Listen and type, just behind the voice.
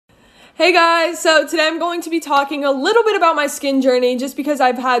Hey guys, so today I'm going to be talking a little bit about my skin journey just because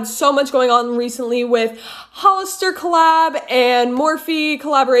I've had so much going on recently with Hollister collab and Morphe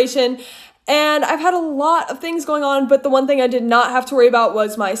collaboration, and I've had a lot of things going on, but the one thing I did not have to worry about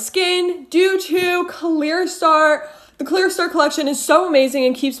was my skin due to ClearStar. The ClearStar collection is so amazing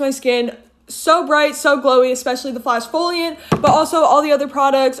and keeps my skin so bright, so glowy, especially the Flash Foliant, but also all the other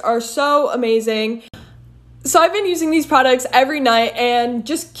products are so amazing. So I've been using these products every night, and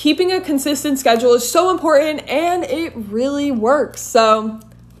just keeping a consistent schedule is so important, and it really works. So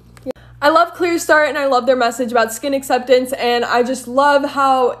yeah. I love ClearStar and I love their message about skin acceptance, and I just love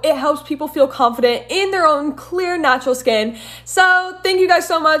how it helps people feel confident in their own clear, natural skin. So thank you guys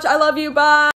so much. I love you. Bye.